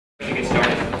get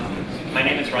started. My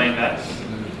name is Ryan Betts.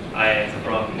 I'm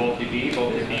from VoltDB.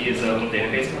 VoltDB is a little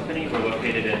database company. We're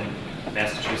located in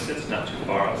Massachusetts, not too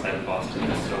far outside of Boston.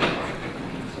 So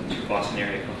two Boston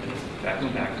area companies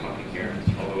back-to-back talking here,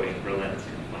 all the way in Berlin. It's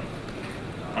kind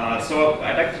of fun. So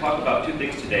I'd like to talk about two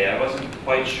things today. I wasn't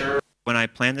quite sure when I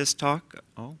planned this talk,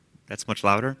 that's much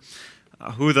louder,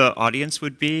 who the audience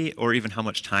would be or even how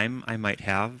much time I might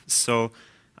have. So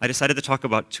I decided to talk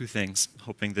about two things,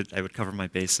 hoping that I would cover my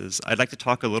bases. I'd like to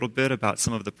talk a little bit about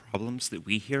some of the problems that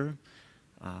we hear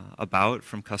about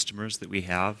from customers that we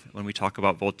have when we talk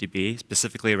about VoltDB,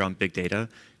 specifically around big data,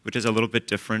 which is a little bit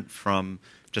different from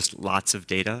just lots of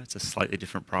data. It's a slightly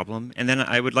different problem. And then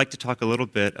I would like to talk a little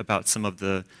bit about some of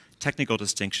the technical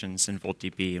distinctions in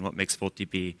VoltDB and what makes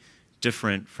VoltDB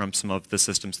different from some of the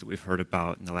systems that we've heard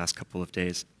about in the last couple of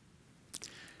days.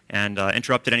 And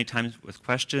interrupt at any time with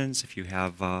questions. If you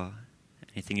have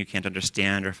anything you can't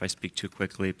understand or if I speak too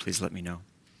quickly, please let me know.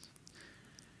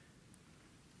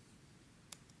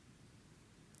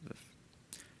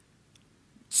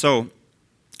 So,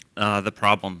 the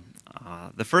problem.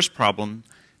 The first problem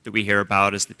that we hear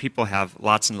about is that people have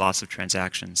lots and lots of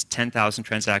transactions, 10,000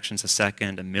 transactions a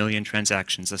second, 1 million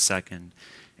transactions a second.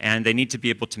 And they need to be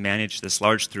able to manage this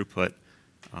large throughput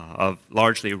of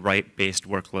largely write-based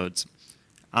workloads.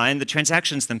 And the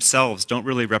transactions themselves don't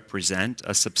really represent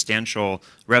a substantial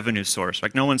revenue source.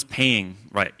 Like no one's paying,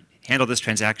 right, handle this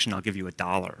transaction, I'll give you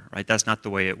 $1, right? That's not the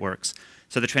way it works.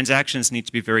 So the transactions need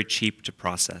to be very cheap to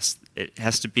process. It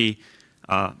has to be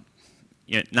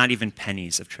not even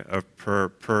pennies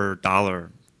per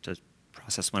dollar to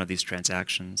process one of these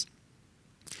transactions.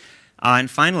 And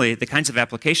finally, the kinds of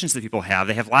applications that people have,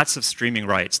 they have lots of streaming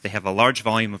rights. They have a large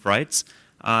volume of rights.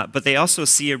 But they also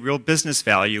see a real business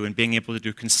value in being able to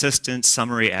do consistent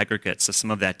summary aggregates of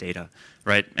some of that data,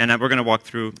 right? And we're going to walk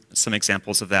through some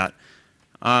examples of that.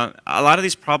 A lot of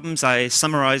these problems I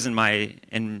summarize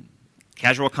in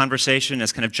casual conversation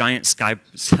as kind of giant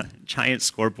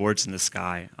scoreboards in the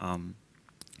sky.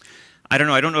 I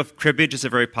don't know if cribbage is a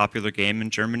very popular game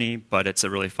in Germany, but it's a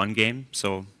really fun game,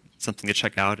 so something to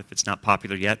check out. If it's not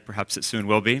popular yet, perhaps it soon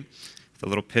will be. It's a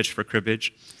little pitch for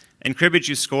cribbage. In cribbage,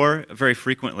 you score very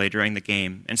frequently during the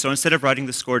game. And so instead of writing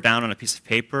the score down on a piece of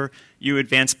paper, you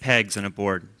advance pegs on a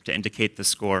board to indicate the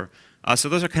score. So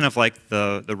those are kind of like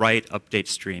the write update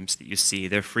streams that you see.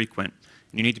 They're frequent.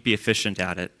 And you need to be efficient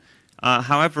at it.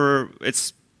 However,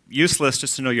 it's useless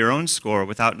just to know your own score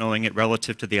without knowing it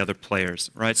relative to the other players,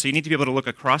 right? So you need to be able to look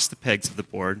across the pegs of the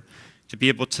board to be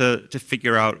able to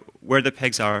figure out where the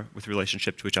pegs are with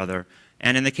relationship to each other.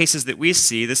 And in the cases that we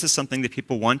see, this is something that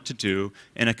people want to do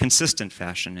in a consistent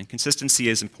fashion, and consistency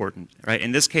is important, right?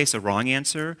 In this case, a wrong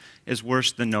answer is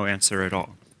worse than no answer at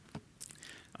all.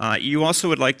 You also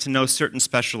would like to know certain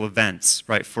special events,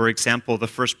 right? For example, the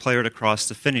first player to cross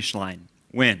the finish line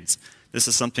wins. This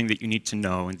is something that you need to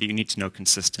know and that you need to know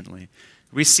consistently.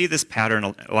 We see this pattern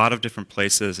a lot of different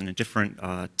places and in different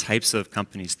types of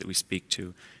companies that we speak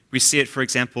to. We see it, for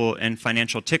example, in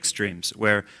financial tick streams,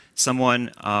 where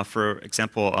someone, for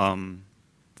example,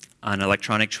 an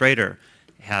electronic trader,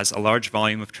 has a large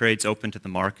volume of trades open to the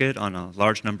market on a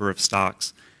large number of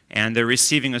stocks. And they're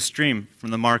receiving a stream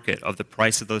from the market of the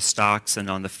price of those stocks and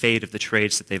on the fate of the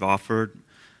trades that they've offered.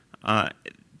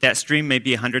 That stream may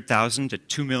be 100,000 to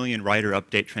 2 million write or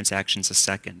update transactions a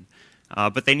second.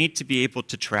 But they need to be able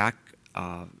to track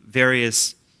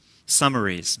various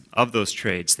summaries of those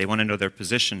trades. They want to know their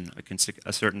position against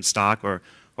a certain stock, or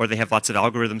they have lots of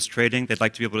algorithms trading. They'd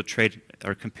like to be able to trade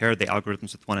or compare the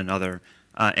algorithms with one another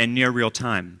in near real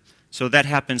time. So that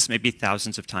happens maybe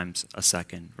thousands of times a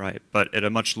second, right? But at a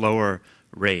much lower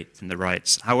rate than the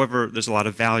writes. However, there's a lot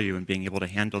of value in being able to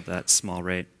handle that small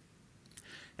rate.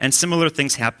 And similar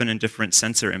things happen in different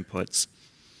sensor inputs.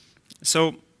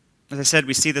 So, as I said,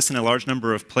 we see this in a large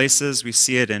number of places. We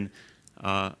see it in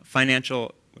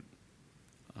financial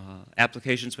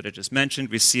applications, what I just mentioned.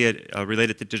 We see it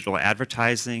related to digital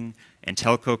advertising and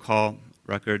telco call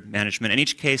record management. In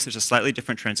each case, there's a slightly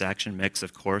different transaction mix,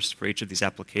 of course, for each of these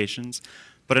applications.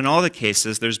 But in all the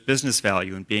cases, there's business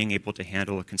value in being able to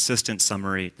handle a consistent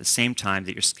summary at the same time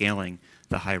that you're scaling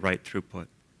the high write throughput.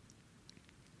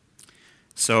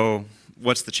 So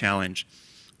what's the challenge?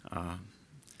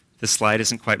 This slide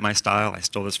isn't quite my style. I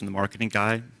stole this from the marketing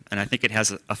guy, and I think it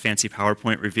has a fancy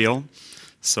PowerPoint reveal.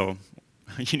 So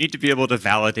you need to be able to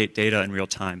validate data in real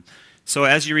time. So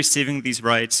as you're receiving these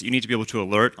writes, you need to be able to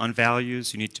alert on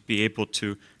values. You need to be able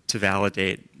to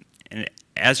validate. And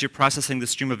as you're processing the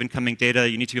stream of incoming data,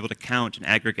 you need to be able to count and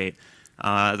aggregate.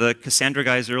 The Cassandra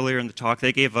guys earlier in the talk,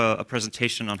 they gave a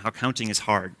presentation on how counting is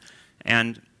hard.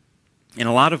 And in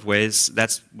a lot of ways,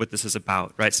 that's what this is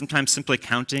about, right? Sometimes simply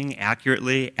counting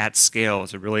accurately at scale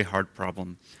is a really hard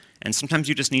problem. And sometimes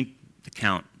you just need to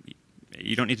count.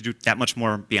 You don't need to do that much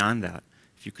more beyond that.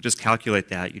 If you could just calculate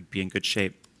that, you'd be in good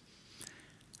shape.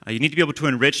 You need to be able to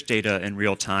enrich data in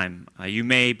real time. You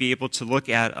may be able to look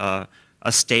at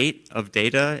a state of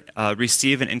data,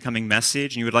 receive an incoming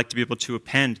message, and you would like to be able to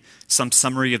append some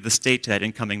summary of the state to that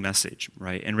incoming message,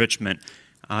 right? Enrichment.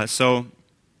 And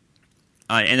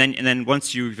then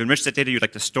once you've enriched that data, you'd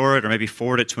like to store it or maybe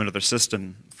forward it to another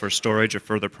system for storage or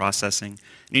further processing.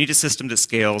 You need a system that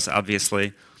scales,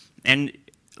 obviously, and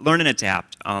learn and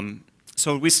adapt.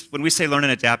 So when we say learn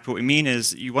and adapt, what we mean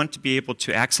is you want to be able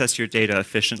to access your data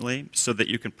efficiently so that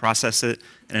you can process it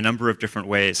in a number of different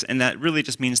ways. And that really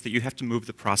just means that you have to move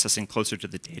the processing closer to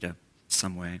the data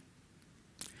some way.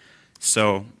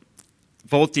 So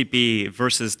VoltDB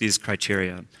versus these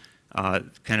criteria,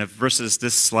 kind of versus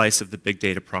this slice of the big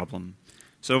data problem.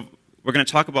 So we're going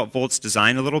to talk about Volt's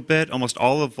design a little bit. Almost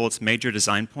all of Volt's major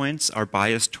design points are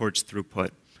biased towards throughput.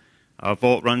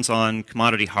 Volt runs on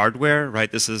commodity hardware,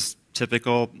 right? This is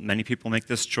typical. Many people make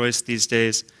this choice these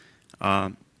days.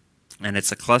 And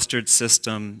it's a clustered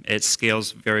system. It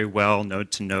scales very well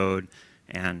node to node.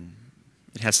 And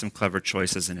it has some clever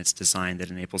choices in its design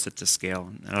that enables it to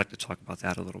scale. And I'd like to talk about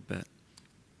that a little bit.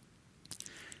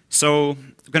 So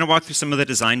I'm going to walk through some of the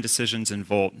design decisions in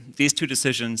Volt. These two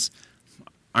decisions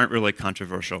aren't really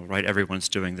controversial, right? Everyone's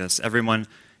doing this. Everyone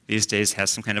these days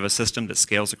has some kind of a system that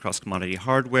scales across commodity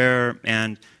hardware,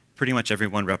 and pretty much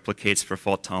everyone replicates for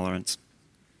fault tolerance.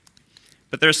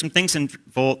 But there are some things in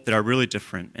Volt that are really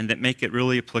different and that make it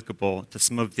really applicable to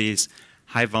some of these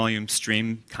high-volume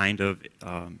stream kind of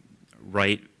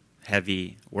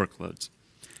write-heavy workloads.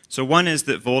 So one is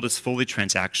that Volt is fully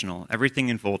transactional. Everything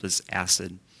in Volt is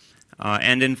ACID.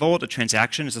 And in Volt, a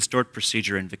transaction is a stored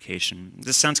procedure invocation.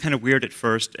 This sounds kind of weird at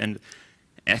first, and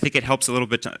I think it helps a little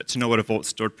bit to know what a Volt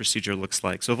stored procedure looks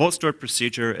like. So a Volt stored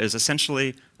procedure is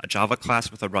essentially a Java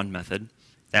class with a run method.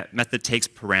 That method takes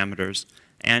parameters,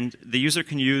 and the user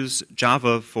can use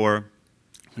Java for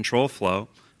control flow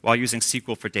while using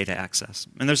SQL for data access.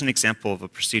 And there's an example of a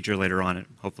procedure later on. It'll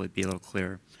hopefully be a little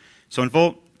clearer. So in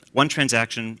Volt, one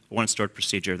transaction, one stored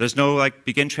procedure. There's no like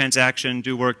begin transaction,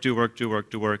 do work, do work, do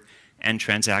work, do work, end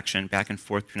transaction back and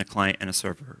forth between a client and a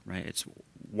server, right? It's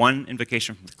one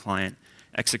invocation from the client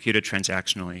executed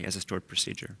transactionally as a stored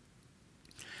procedure.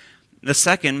 The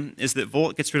second is that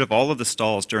Volt gets rid of all of the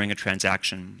stalls during a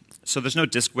transaction. So there's no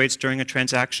disk waits during a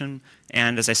transaction,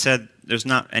 and as I said, there's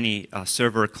not any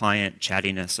server-client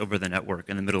chattiness over the network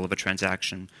in the middle of a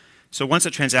transaction. So once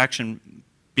a transaction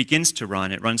begins to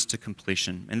run, it runs to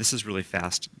completion, and this is really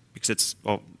fast because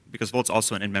because Volt's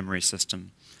also an in-memory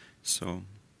system, so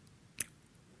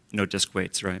no disk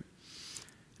waits, right?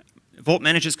 Volt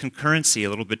manages concurrency a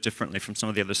little bit differently from some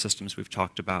of the other systems we've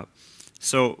talked about.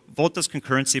 So Volt does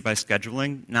concurrency by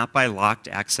scheduling, not by locked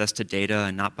access to data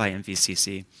and not by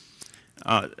MVCC.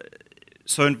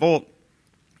 So in Volt,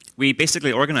 we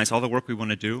basically organize all the work we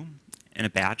want to do in a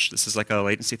batch. This is like a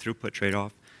latency throughput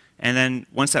trade-off. And then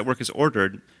once that work is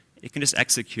ordered, it can just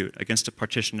execute against a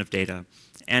partition of data.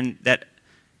 And that,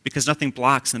 because nothing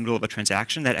blocks in the middle of a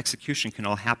transaction, that execution can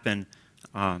all happen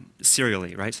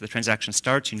serially, right? So the transaction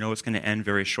starts, you know it's going to end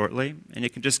very shortly, and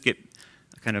it can just get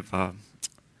a kind of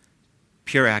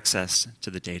pure access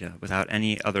to the data without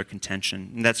any other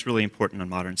contention. And that's really important on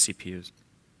modern CPUs.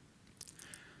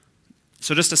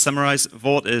 So just to summarize,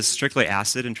 Volt is strictly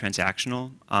ACID and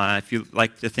transactional. If you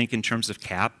like to think in terms of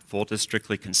CAP, Volt is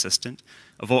strictly consistent.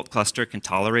 A Volt cluster can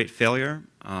tolerate failure.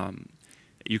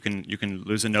 You can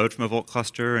lose a node from a Volt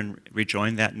cluster and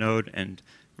rejoin that node and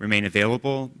remain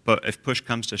available. But if push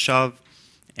comes to shove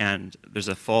and there's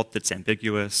a fault that's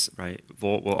ambiguous, right,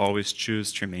 Volt will always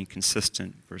choose to remain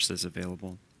consistent versus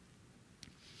available.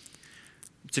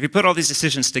 So if you put all these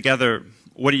decisions together,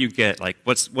 what do you get? Like,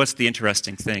 what's the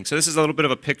interesting thing? So this is a little bit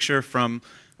of a picture from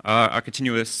our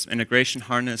continuous integration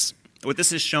harness. What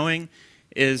this is showing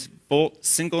is Volt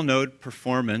single node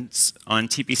performance on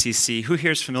TPCC. Who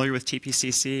here is familiar with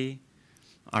TPCC?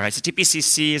 All right, so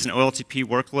TPCC is an OLTP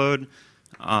workload.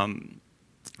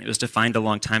 It was defined a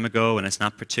long time ago, and it's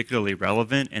not particularly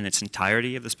relevant in its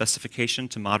entirety of the specification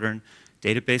to modern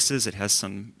databases. It has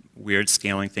some weird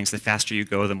scaling things. The faster you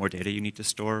go, the more data you need to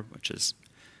store, which is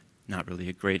not really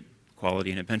a great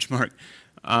quality in a benchmark.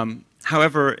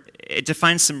 However, it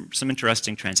defines some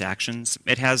interesting transactions.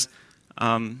 It has,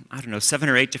 I don't know, 7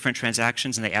 or 8 different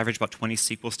transactions, and they average about 20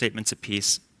 SQL statements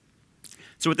apiece.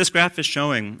 So what this graph is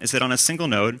showing is that on a single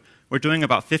node, we're doing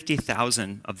about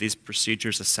 50,000 of these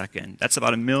procedures a second. That's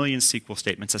about 1 million SQL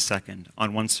statements a second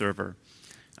on one server.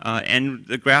 And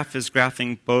the graph is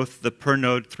graphing both the per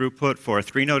node throughput for a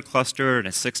 3-node cluster and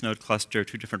a 6-node cluster,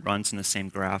 2 different runs in the same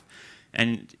graph.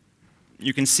 And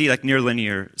you can see like near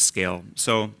linear scale.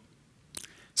 So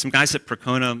some guys at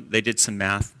Percona, they did some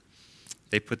math.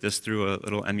 They put this through a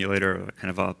little emulator, kind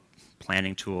of a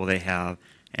planning tool they have.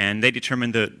 And they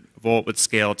determined that Volt would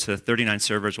scale to 39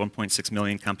 servers, 1.6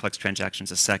 million complex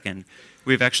transactions a second.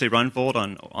 We've actually run Volt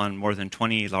on more than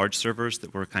 20 large servers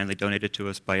that were kindly donated to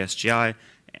us by SGI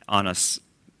on a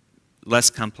less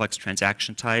complex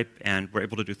transaction type, and we're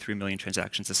able to do 3 million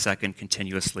transactions a second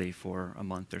continuously for a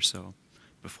month or so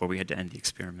before we had to end the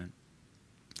experiment.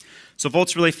 So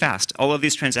Volt's really fast. All of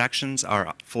these transactions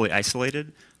are fully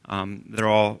isolated. They're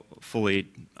all fully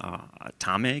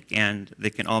atomic, and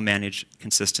they can all manage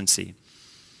consistency.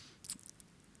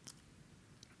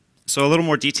 So a little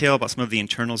more detail about some of the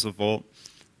internals of Volt.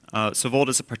 So Volt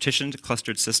is a partitioned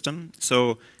clustered system.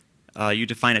 So you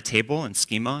define a table and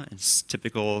schema in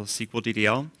typical SQL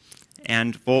DDL,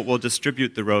 and Volt will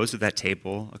distribute the rows of that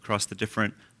table across the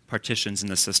different partitions in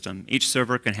the system. Each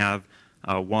server can have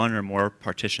 1 or more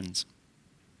partitions.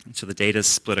 And so the data is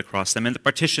split across them, and the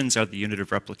partitions are the unit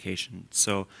of replication.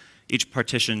 So each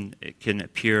partition can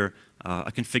appear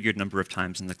a configured number of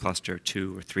times in the cluster.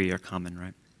 2 or 3 are common,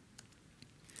 right?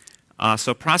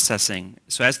 So processing.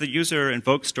 So as the user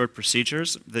invokes stored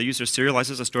procedures, the user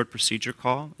serializes a stored procedure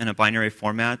call in a binary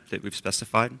format that we've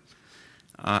specified.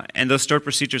 And those stored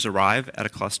procedures arrive at a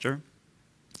cluster.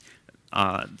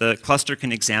 The cluster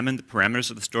can examine the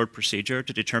parameters of the stored procedure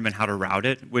to determine how to route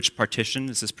it, which partition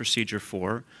is this procedure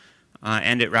for,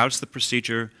 and it routes the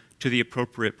procedure to the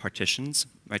appropriate partitions.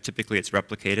 Right? Typically it's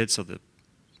replicated so that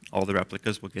all the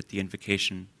replicas will get the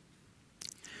invocation.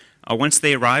 Once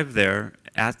they arrive there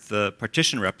at the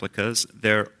partition replicas,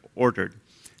 they're ordered.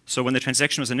 So when the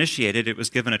transaction was initiated, it was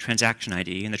given a transaction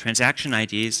ID, and the transaction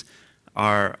IDs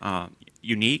are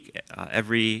unique.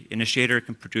 Every initiator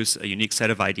can produce a unique set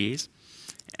of IDs.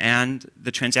 And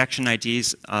the transaction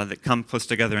IDs that come close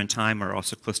together in time are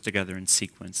also close together in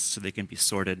sequence, so they can be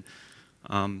sorted.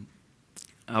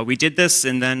 We did this,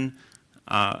 and then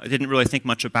I didn't really think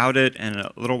much about it, and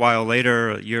a little while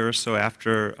later, a year or so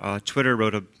after, Twitter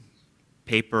wrote a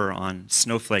paper on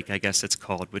Snowflake, I guess it's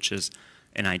called, which is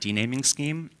an ID naming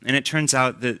scheme. And it turns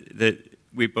out that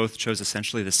we both chose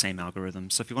essentially the same algorithm.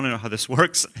 So if you want to know how this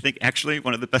works, I think actually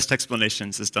one of the best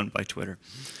explanations is done by Twitter.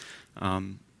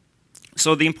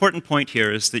 So the important point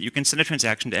here is that you can send a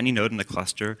transaction to any node in the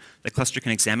cluster. The cluster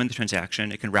can examine the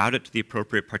transaction. It can route it to the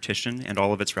appropriate partition and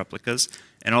all of its replicas.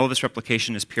 And all of this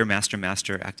replication is pure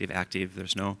master-master, active-active.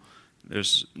 There's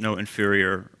no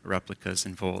inferior replicas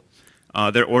in Volt.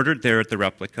 They're ordered there at the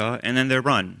replica, and then they're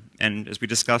run. And as we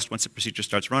discussed, once the procedure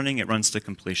starts running, it runs to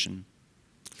completion.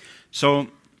 So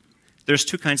there's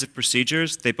 2 kinds of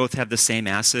procedures. They both have the same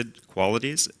ACID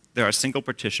qualities. There are single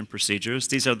partition procedures.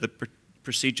 These are the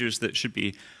procedures that should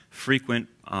be frequent.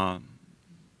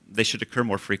 They should occur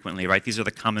more frequently, right? These are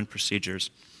the common procedures.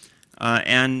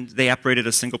 And they operate at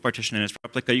a single partition in its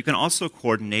replica. You can also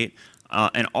coordinate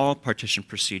an all-partition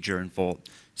procedure in Volt.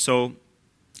 So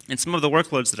in some of the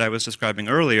workloads that I was describing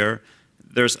earlier,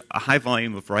 there's a high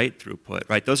volume of write throughput,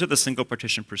 right? Those are the single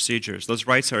partition procedures. Those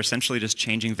writes are essentially just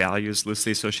changing values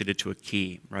loosely associated to a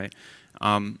key, right?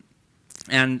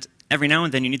 And every now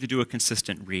and then you need to do a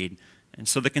consistent read. And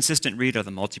so the consistent read are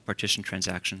the multi-partition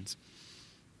transactions.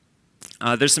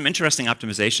 There's some interesting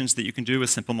optimizations that you can do with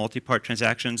simple multi-part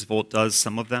transactions. Volt does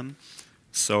some of them.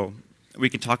 So we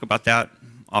can talk about that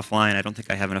offline. I don't think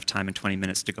I have enough time in 20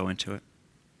 minutes to go into it.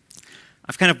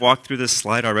 I've kind of walked through this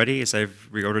slide already as I've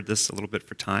reordered this a little bit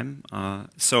for time.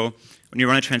 So when you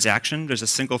run a transaction, there's a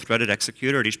single threaded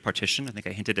executor at each partition. I think I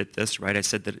hinted at this, right? I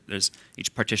said that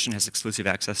each partition has exclusive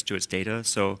access to its data.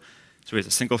 So we have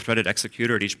a single threaded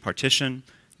executor at each partition.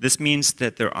 This means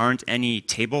that there aren't any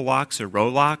table locks or row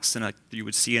locks you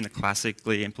would see in a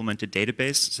classically implemented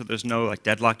database. So there's no like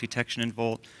deadlock detection in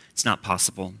Volt. It's not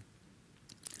possible.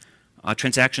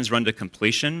 Transactions run to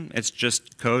completion. It's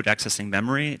just code accessing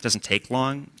memory. It doesn't take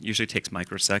long. It usually takes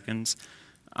microseconds.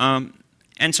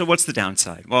 And so what's the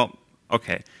downside? Well,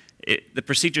 okay. The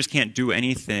procedures can't do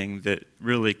anything that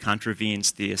really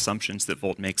contravenes the assumptions that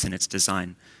Volt makes in its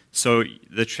design. So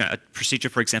the procedure,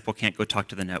 for example, can't go talk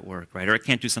to the network, right? Or it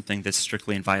can't do something that's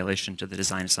strictly in violation to the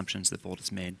design assumptions that Volt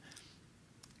has made.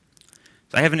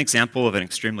 So I have an example of an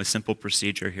extremely simple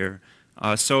procedure here.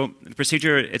 So the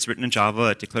procedure, it's written in Java.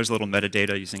 It declares a little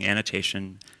metadata using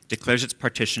annotation, declares its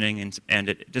partitioning, and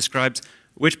it describes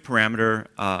which parameter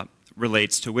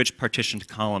relates to which partitioned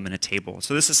column in a table.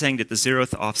 So this is saying that the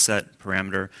 0th offset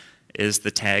parameter is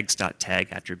the tags.tag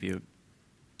attribute.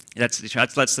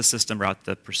 That lets the system route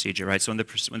the procedure, right? So when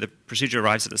the procedure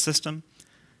arrives at the system,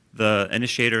 the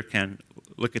initiator can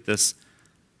look at this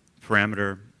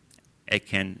parameter. It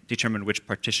can determine which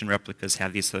partition replicas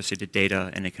have the associated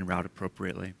data, and it can route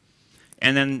appropriately.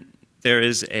 And then there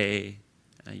is a,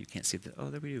 you can't see the, oh,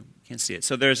 there we do. You can't see it.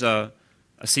 So there's a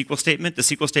SQL statement. The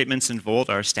SQL statements in Volt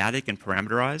are static and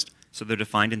parameterized, so they're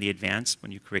defined in the advance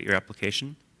when you create your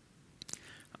application.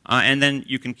 And then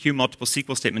you can queue multiple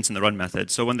SQL statements in the run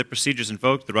method. So when the procedure is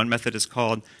invoked, the run method is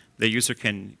called. The user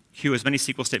can queue as many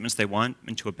SQL statements they want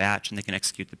into a batch, and they can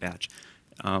execute the batch.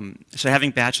 So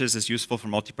having batches is useful for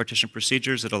multi-partition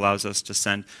procedures. It allows us to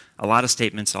send a lot of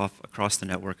statements off across the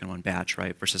network in one batch,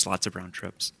 right, versus lots of round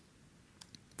trips.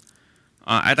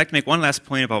 I'd like to make one last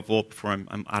point about Volt before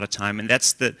I'm out of time, and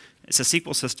that's that it's a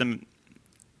SQL system.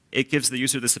 It gives the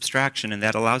user this abstraction, and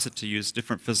that allows it to use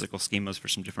different physical schemas for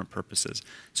some different purposes.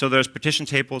 So there's partition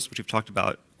tables, which we've talked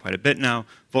about quite a bit now.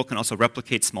 Volt can also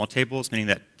replicate small tables, meaning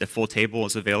that the full table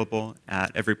is available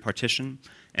at every partition.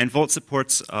 And Volt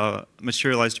supports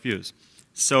materialized views.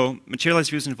 So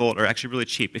materialized views in Volt are actually really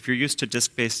cheap. If you're used to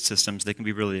disk-based systems, they can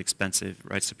be really expensive,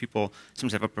 right? So people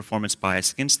sometimes have a performance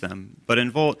bias against them. But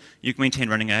in Volt, you can maintain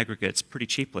running aggregates pretty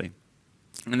cheaply.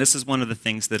 And this is one of the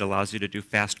things that allows you to do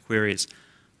fast queries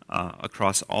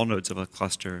across all nodes of a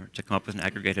cluster to come up with an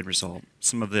aggregated result.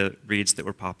 Some of the reads that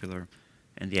were popular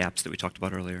in the apps that we talked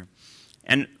about earlier.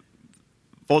 And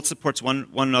Volt supports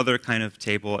one other kind of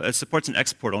table. It supports an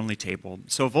export-only table.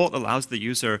 So Volt allows the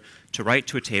user to write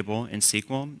to a table in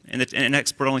SQL. And an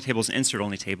export-only table is an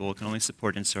insert-only table. It can only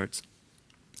support inserts.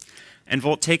 And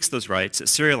Volt takes those writes, it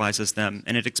serializes them,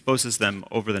 and it exposes them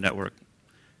over the network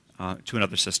to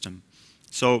another system.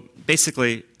 So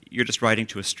basically, you're just writing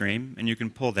to a stream, and you can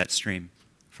pull that stream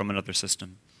from another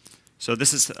system. So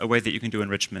this is a way that you can do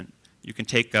enrichment. You can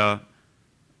take a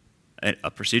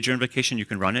procedure invocation, you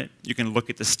can run it. You can look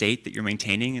at the state that you're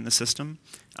maintaining in the system.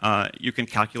 You can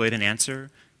calculate an answer.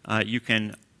 You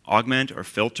can augment or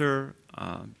filter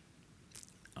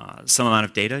some amount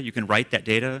of data. You can write that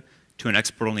data to an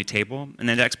export-only table. And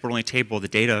then the export-only table, the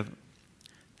data,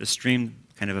 the stream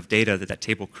kind of data that that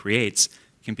table creates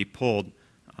can be pulled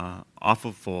off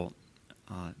of Volt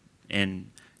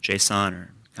in JSON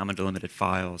or common delimited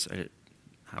files, or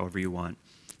however you want.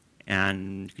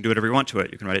 And you can do whatever you want to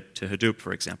it. You can write it to Hadoop,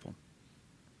 for example.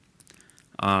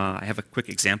 I have a quick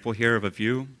example here of a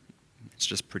view. It's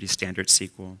just pretty standard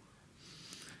SQL.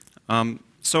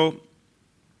 So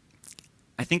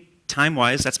I think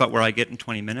time-wise, that's about where I get in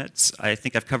 20 minutes. I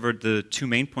think I've covered the two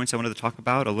main points I wanted to talk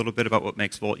about, a little bit about what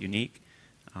makes Volt unique,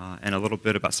 and a little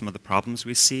bit about some of the problems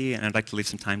we see, and I'd like to leave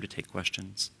some time to take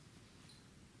questions.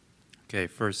 Okay,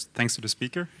 first, thanks to the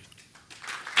speaker.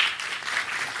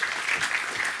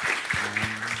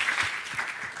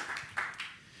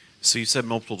 So you said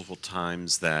multiple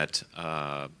times that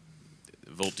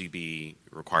VoltDB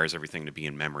requires everything to be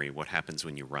in memory. What happens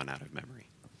when you run out of memory?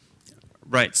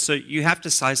 Right, so you have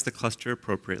to size the cluster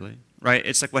appropriately, right?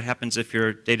 It's like what happens if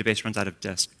your database runs out of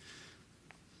disk.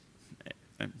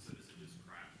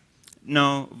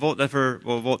 No,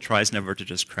 Volt tries never to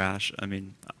just crash. I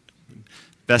mean,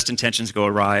 best intentions go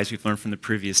awry, as we've learned from the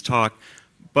previous talk.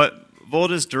 But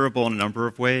Volt is durable in a number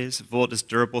of ways. Volt is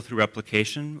durable through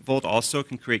replication. Volt also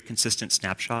can create consistent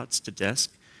snapshots to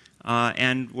disk.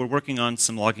 And we're working on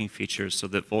some logging features so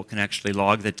that Volt can actually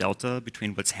log the delta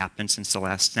between what's happened since the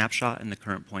last snapshot and the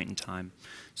current point in time.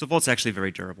 So Volt's actually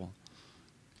very durable.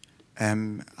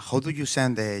 How do you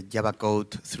send the Java code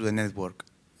through the network?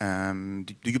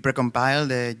 Do you precompile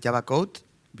the Java code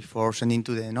before sending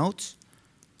to the nodes?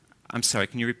 I'm sorry,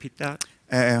 can you repeat that?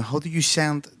 How do you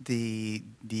send the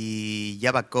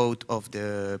Java code of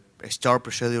the store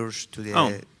procedures to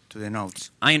the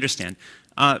nodes? I understand.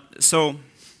 So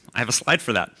I have a slide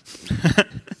for that.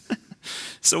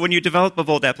 So when you develop a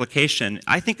Volt application,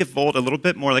 I think of Volt a little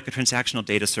bit more like a transactional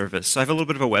data service. So I have a little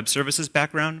bit of a web services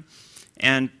background.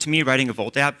 And to me, writing a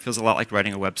Volt app feels a lot like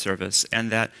writing a web service.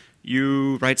 And that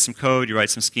you write some code, you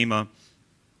write some schema,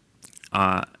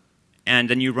 and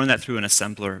then you run that through an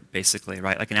assembler, basically,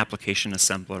 right? Like an application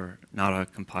assembler, not a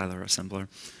compiler assembler.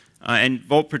 And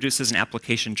Volt produces an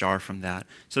application jar from that.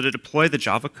 So to deploy the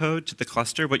Java code to the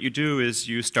cluster, what you do is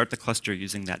you start the cluster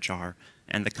using that jar.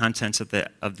 And the contents of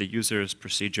the user's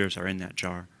procedures are in that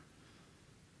jar.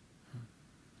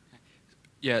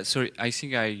 Yeah, sorry, I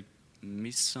think I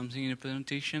missed something in the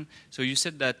presentation. So you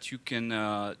said that you can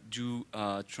do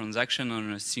a transaction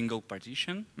on a single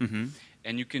partition,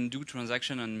 and you can do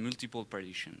transaction on multiple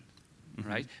partitions,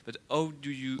 right? But how do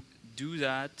you do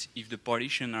that if the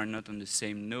partitions are not on the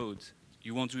same node?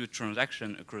 You want to do a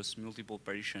transaction across multiple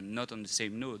partitions, not on the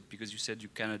same node, because you said you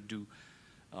cannot do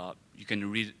you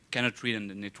cannot read on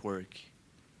the network.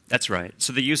 That's right.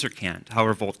 So the user can't,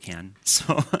 however Volt can.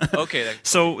 So, Okay.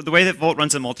 so the way that Volt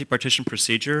runs a multi-partition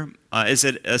procedure is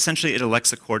it essentially it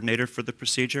elects a coordinator for the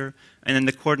procedure, and then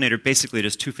the coordinator basically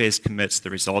just two-phase commits the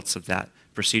results of that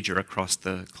procedure across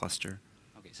the cluster.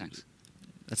 Okay, thanks.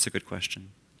 That's a good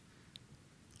question.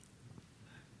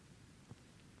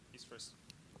 He's first.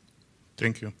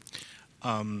 Thank you.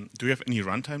 Do you have any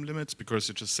runtime limits? Because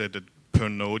you just said that per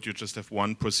node you just have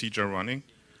one procedure running.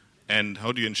 And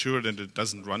how do you ensure that it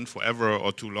doesn't run forever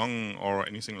or too long or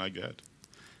anything like that?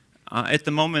 At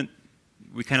the moment,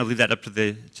 we kind of leave that up to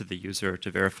the user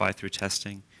to verify through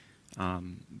testing.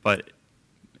 But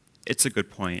it's a good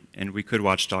point, and we could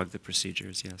watchdog the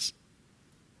procedures, yes.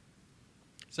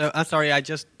 So I'm sorry, I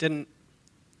just didn't.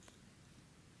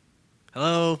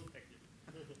 Hello?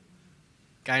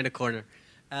 Guy in the corner.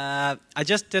 I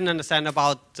just didn't understand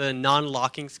about the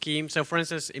non-locking scheme. So for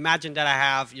instance, imagine that I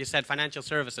have, you said financial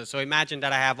services. So imagine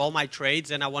that I have all my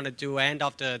trades and I want to do end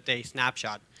of the day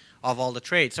snapshot of all the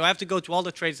trades. So I have to go to all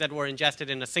the trades that were ingested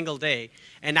in a single day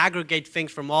and aggregate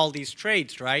things from all these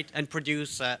trades, right? And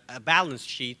produce a balance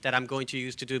sheet that I'm going to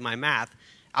use to do my math.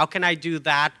 How can I do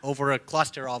that over a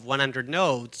cluster of 100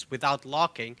 nodes without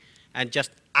locking and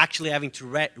just actually having to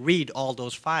read all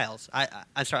those files?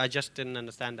 I'm sorry, I just didn't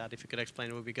understand that. If you could explain,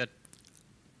 it would be good.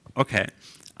 Okay.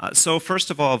 So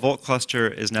first of all, a Volt cluster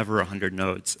is never 100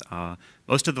 nodes.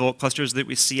 Most of the Volt clusters that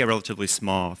we see are relatively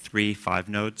small, 3, 5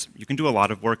 nodes. You can do a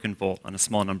lot of work in Volt on a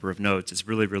small number of nodes. It's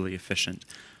really, really efficient.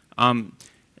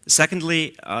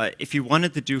 Secondly, if you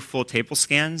wanted to do full table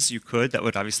scans, you could. That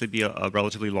would obviously be a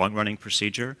relatively long-running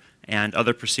procedure, and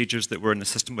other procedures that were in the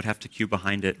system would have to queue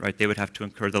behind it, right? They would have to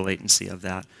incur the latency of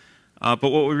that. But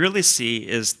what we really see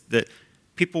is that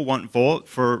people want Volt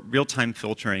for real-time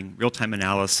filtering, real-time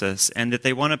analysis, and that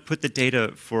they want to put the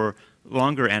data for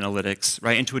longer analytics,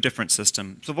 right, into a different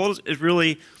system. So Volt is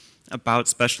really about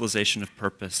specialization of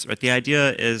purpose, right? The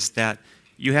idea is that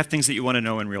you have things that you want to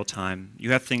know in real time.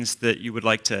 You have things that you would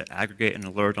like to aggregate and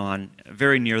alert on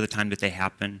very near the time that they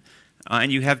happen.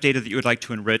 And you have data that you would like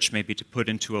to enrich, maybe to put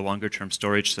into a longer-term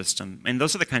storage system. And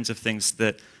those are the kinds of things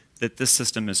that this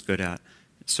system is good at.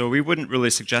 So we wouldn't really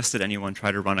suggest that anyone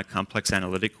try to run a complex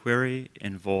analytic query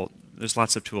in Volt. There's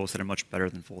lots of tools that are much better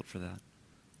than Volt for that.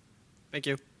 Thank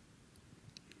you.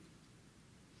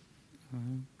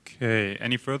 Okay,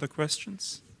 any further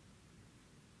questions?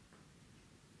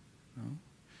 No?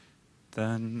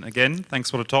 Then again,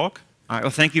 thanks for the talk. All right,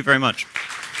 well, thank you very much.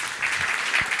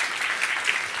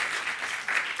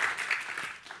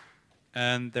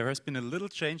 And there has been a little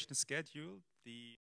change in the schedule.